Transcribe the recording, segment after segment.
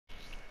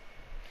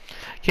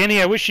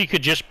Kenny, I wish you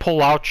could just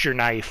pull out your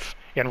knife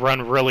and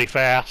run really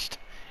fast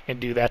and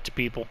do that to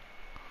people.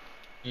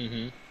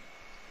 Mm-hmm.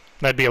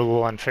 That'd be a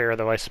little unfair,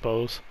 though, I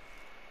suppose.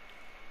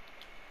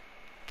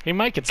 Hey,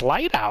 Mike, it's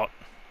light out.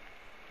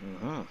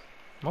 Mm-hmm.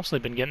 Mostly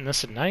been getting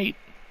this at night.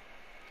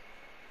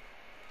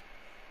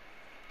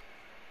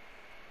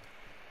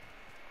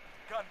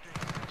 Gun game.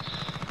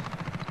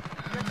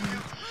 Let's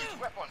use this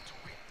weapon to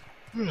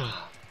win.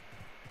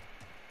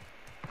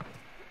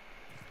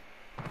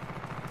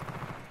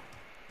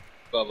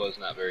 Bubba's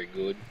not very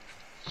good.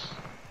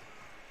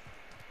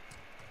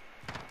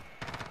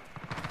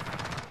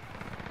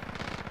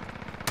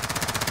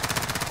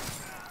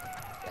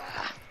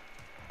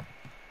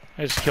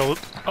 I just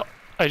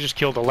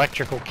killed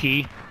electrical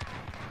key.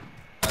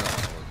 I don't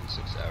want to work in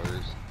 6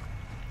 hours.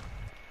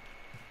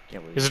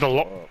 Can't believe Is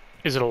it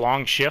is it a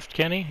long shift,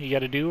 Kenny? You got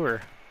to do,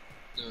 or?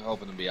 They're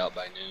hoping to be out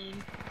by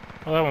noon.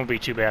 Well, that won't be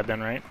too bad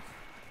then, right?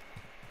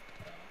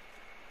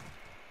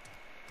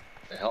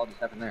 The hell just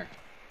happened there?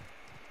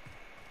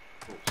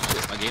 Oh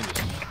shit, my game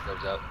just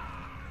goes out.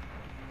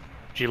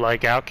 Did you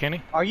like out,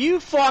 Kenny? Are you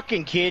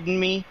fucking kidding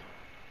me?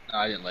 No,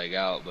 I didn't leg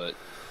out, but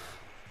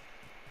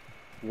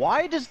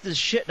Why does this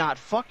shit not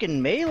fucking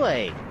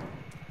melee?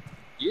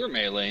 you were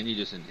meleeing, you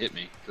just didn't hit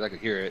me, because I could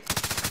hear it.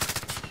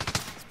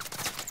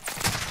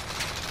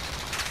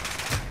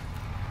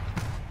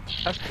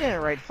 I was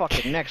standing right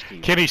fucking next to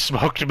you. Kenny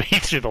smoked me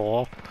through the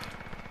wall.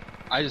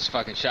 I just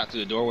fucking shot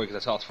through the doorway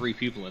because I saw 3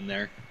 people in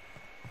there.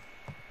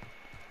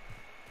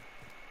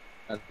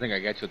 I think I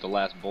got you with the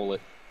last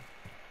bullet.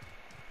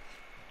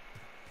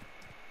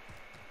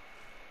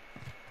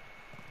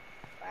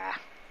 Ah,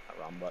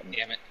 wrong button.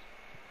 Damn it.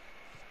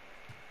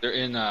 They're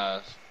in,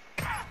 Got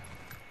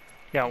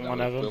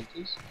one of them.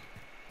 Wilkes?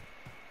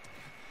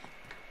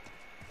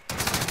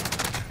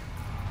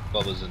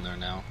 Bubba's in there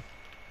now.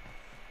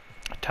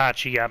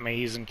 Tachi got me.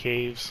 He's in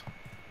caves.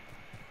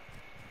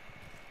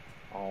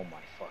 Oh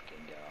my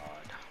fucking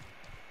god.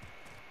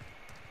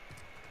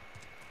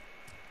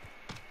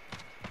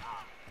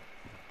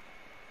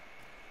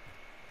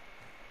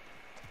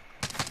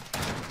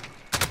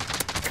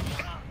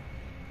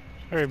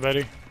 Sorry,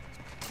 buddy.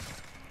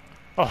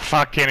 Oh,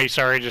 fuck, Kenny.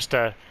 Sorry, just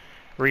a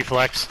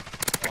reflex.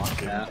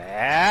 Fucking Yeah.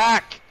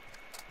 back!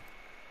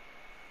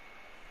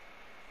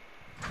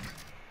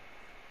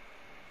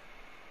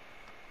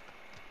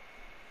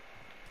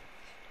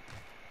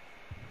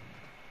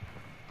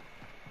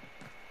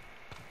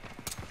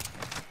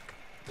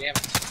 Damn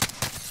it.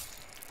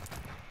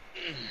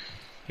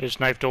 Just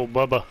knifed old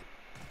Bubba.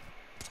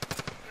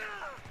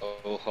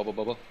 Oh, hubba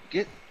bubba.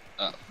 Get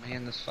up,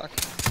 man, this fucking...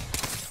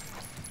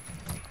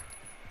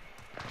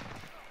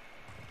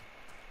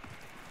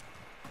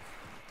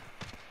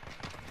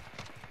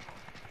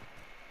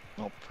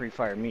 Oh,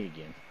 pre-fire me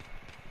again.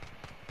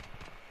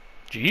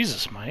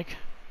 Jesus, Mike.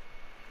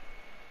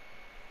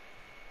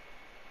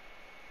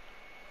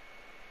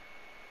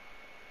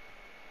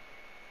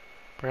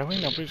 Really?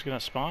 Nobody's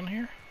gonna spawn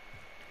here?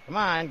 Come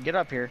on, get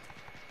up here.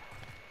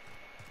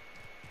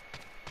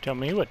 Tell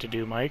me what to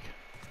do, Mike.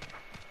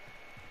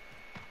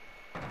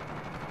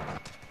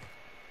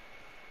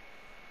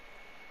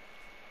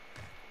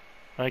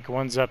 Like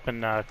one's up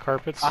in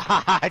carpets.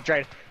 I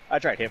tried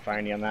hit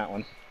firing you on that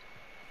one.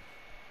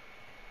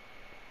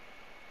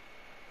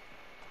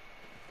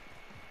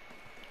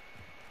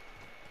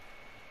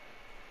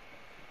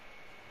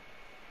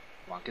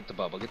 Come on, get the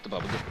bubble, get the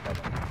bubble, get the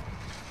bubble.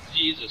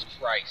 Jesus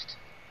Christ.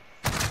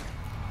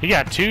 He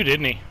got 2,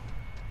 didn't he?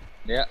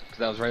 Yeah,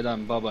 because I was right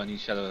on Bubba and he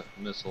shot a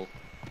missile.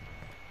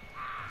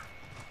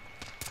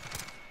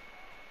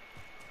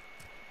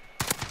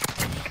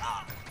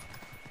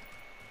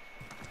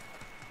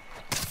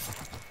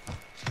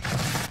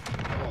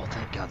 Oh,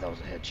 thank God that was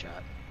a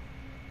headshot.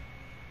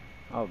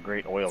 Oh,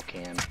 great oil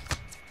can.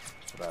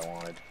 That's what I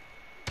wanted.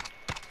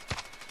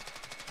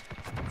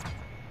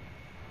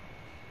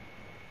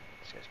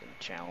 This guy's gonna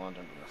challenge.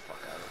 I'm gonna fuck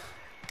out of it.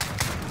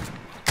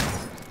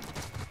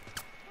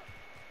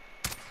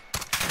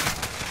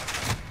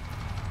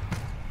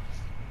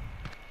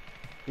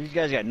 These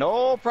guys got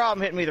no problem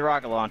hitting me with a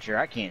rocket launcher.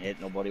 I can't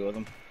hit nobody with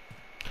them.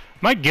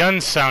 My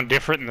guns sound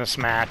different in this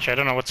match. I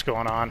don't know what's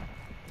going on.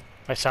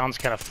 My sound's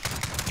kind of...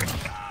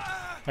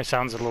 My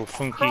sound's a little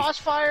funky.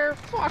 Crossfire?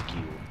 Fuck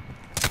you.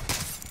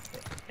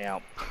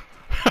 Yeah.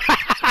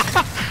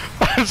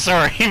 I'm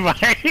sorry,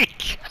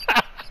 Mike.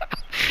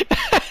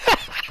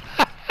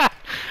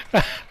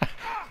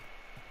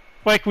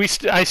 Mike,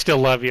 I still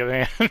love you,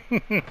 man.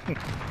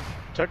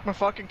 Took my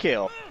fucking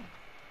kill.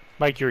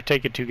 Mike, you were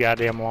taking too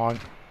goddamn long.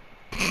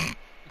 Oh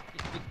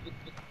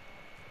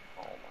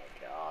my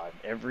god.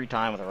 Every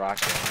time with a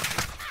rocket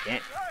launcher.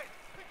 Can't.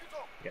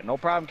 You got no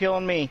problem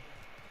killing me.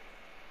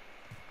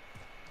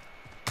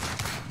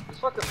 This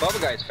fucking Bubba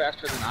guy is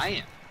faster than I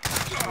am.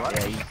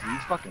 Yeah,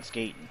 he's fucking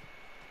skating.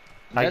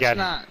 That's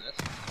not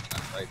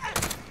right.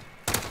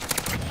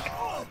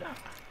 God.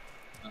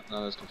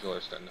 No, this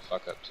controller's starting to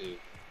fuck up too.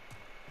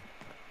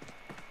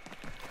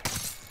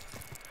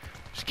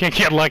 Just can't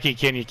get lucky,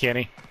 can you,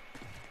 Kenny?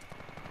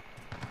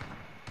 I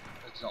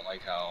just don't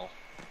like how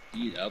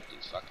Beat up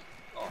these fucking.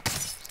 Oh.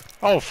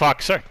 Oh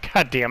fuck! Sorry.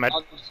 God damn it!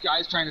 Oh, this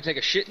guy's trying to take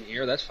a shit in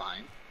here. That's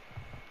fine.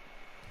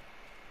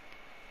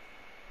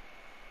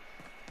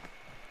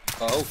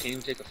 Oh, can't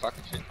even take a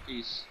fucking shit in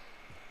peace.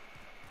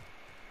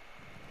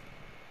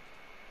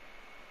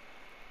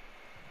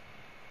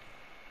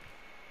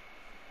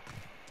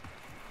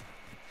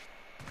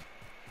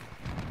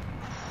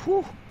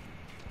 Whew.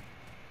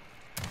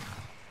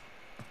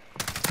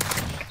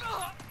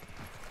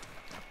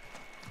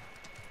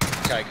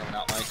 Guy coming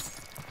out, Mike.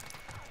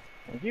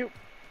 Thank you.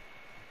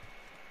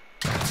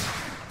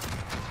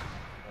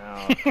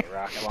 Okay,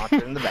 rocket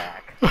launcher in the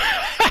back.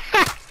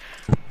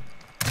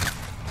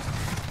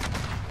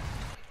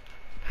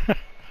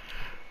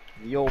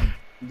 The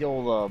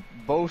old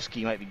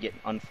Boski might be getting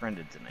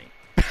unfriended tonight.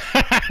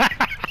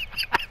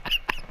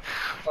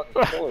 Fucking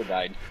controller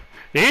died.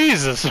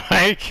 Jesus,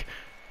 Mike.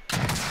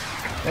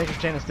 Thanks for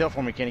standing still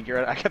for me, Kenny. Get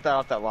right. I kept that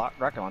off that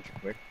rocket launcher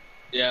quick.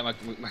 Yeah, my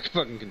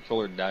fucking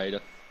controller died.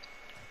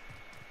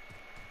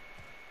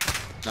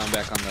 Now I'm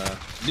back on the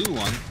new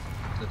one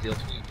that the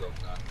LTE broke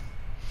on.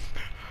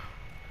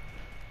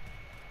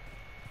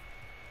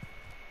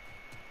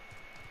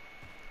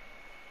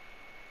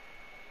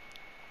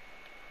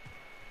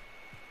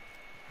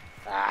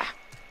 Ah.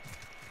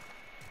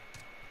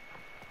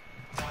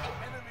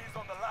 Enemies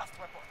on the last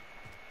weapon.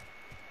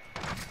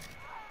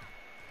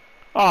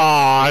 Oh,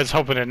 I was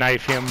hoping to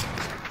knife him.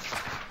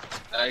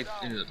 I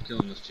ended up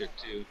killing this chick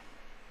too.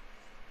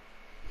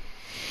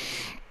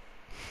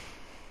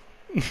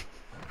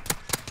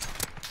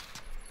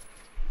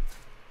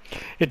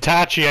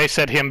 Itachi, I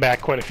set him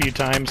back quite a few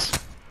times.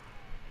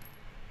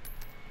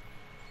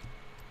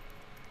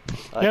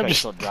 I Yeah, can just-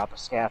 still drop a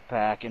scaff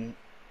pack in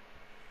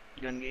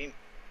gun game.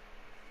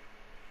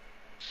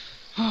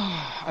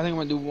 I think I'm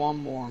gonna do one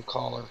more and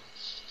call her.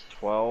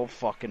 12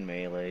 fucking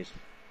melees.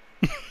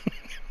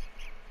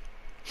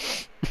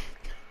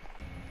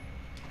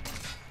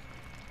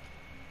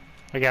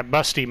 I got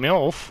Busty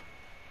MILF.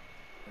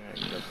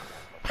 There you go.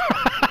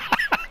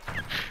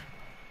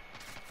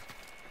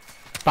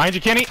 Behind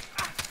you, Kenny.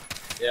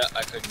 Yeah,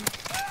 I couldn't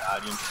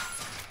dodge him.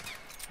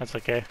 That's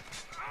okay.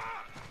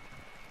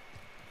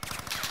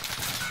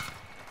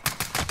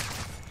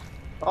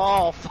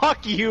 Oh,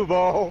 fuck you,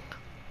 Bo!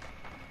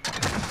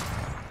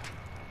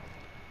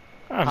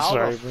 I'm How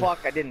sorry. the but-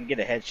 fuck I didn't get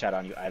a headshot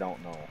on you, I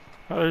don't know.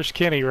 Oh, there's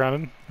Kenny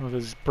running with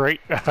his bright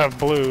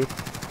blue.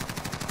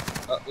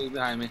 Oh, he's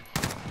behind me.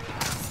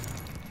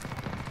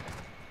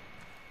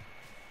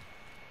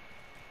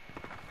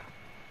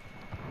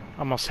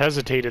 Almost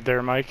hesitated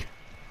there, Mike.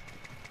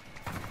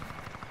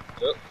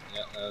 Oh,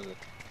 yeah, that was it.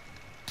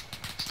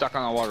 Stuck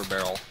on a water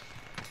barrel.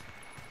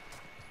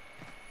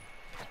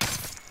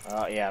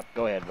 Yeah,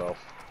 go ahead, Bo.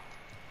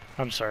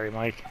 I'm sorry,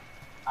 Mike.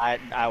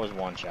 I was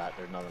one shot.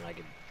 There's nothing I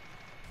could.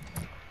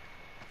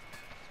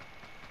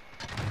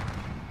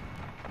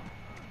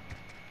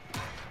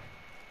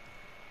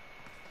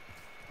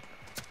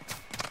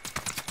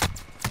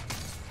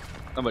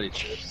 Somebody did.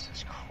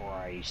 Jesus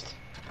Christ.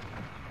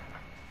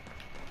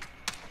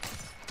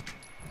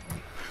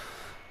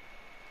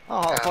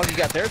 Oh, how the fuck you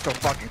got there so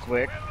fucking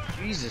quick?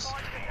 Jesus.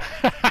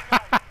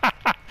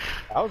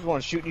 I was the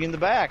one shooting you in the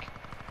back.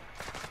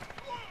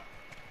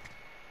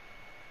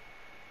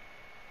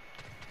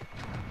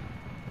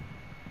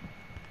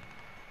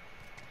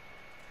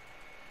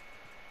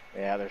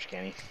 Yeah, there's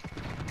Kenny.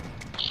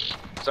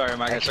 Sorry,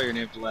 Mike, I saw your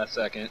name at the last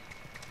second.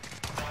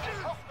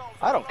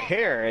 I don't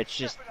care, it's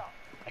just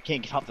I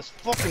can't get off this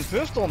fucking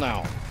pistol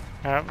now.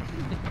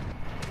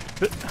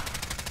 th-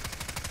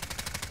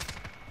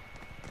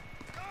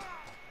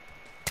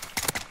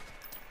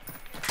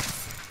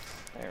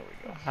 There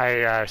we go.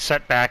 I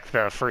set back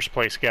the first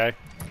place guy.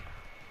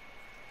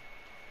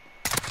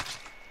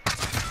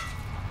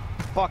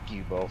 Fuck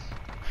you both.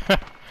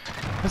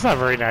 That's not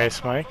very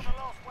nice, Mike. On the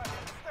last weapon.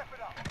 Step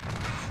it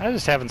up. I was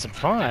just having some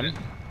fun.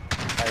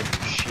 I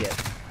do shit.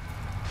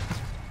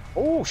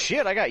 Oh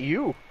shit, I got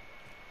you.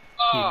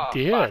 Oh,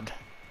 You did. fuck.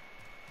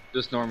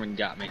 This Norman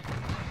got me.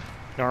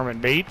 Norman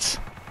Bates.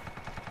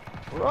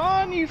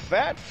 Run, you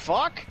fat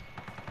fuck!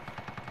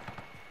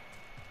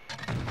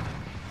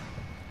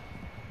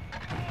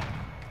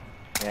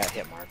 Yeah,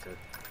 hit marker.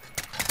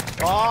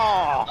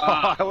 Oh!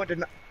 I went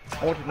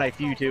to knife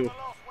you On too. the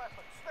last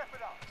weapon. Step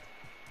it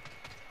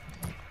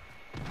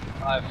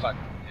up. I fucking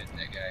hit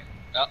that guy.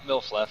 Oh,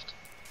 MILF left.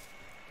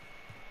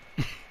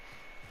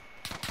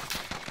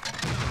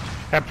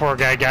 That poor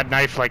guy got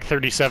knifed like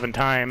 37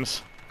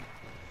 times.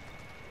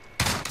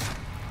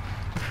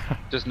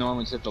 Just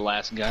Norman's hit the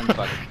last gun.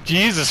 Fucking.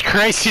 Jesus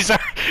Christ,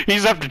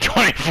 he's up to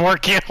 24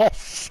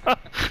 kills.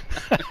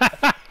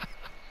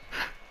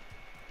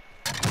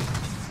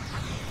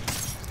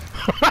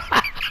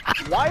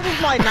 Why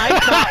does my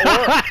knife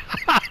not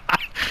work?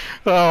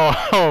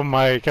 oh,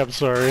 Mike, I'm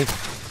sorry.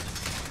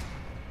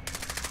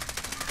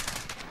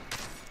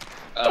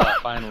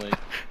 Finally.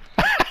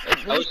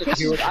 I went to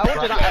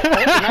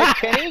knife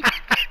Kenny.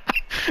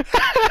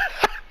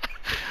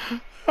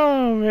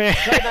 Oh man.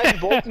 Tried knifing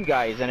both you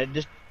guys, and it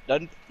just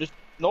doesn't. Just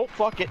nope.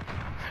 Fuck it.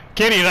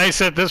 Kenny and I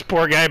sent this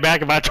poor guy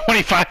back about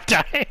 25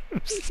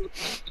 times.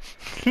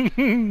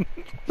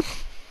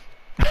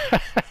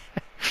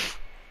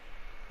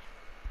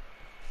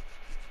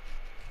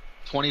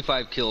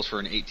 25 kills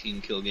for an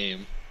 18-kill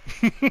game.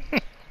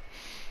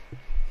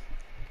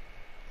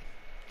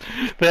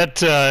 That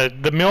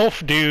the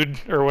MILF dude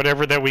or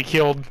whatever that we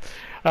killed,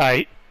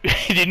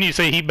 didn't you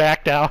say he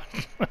backed out?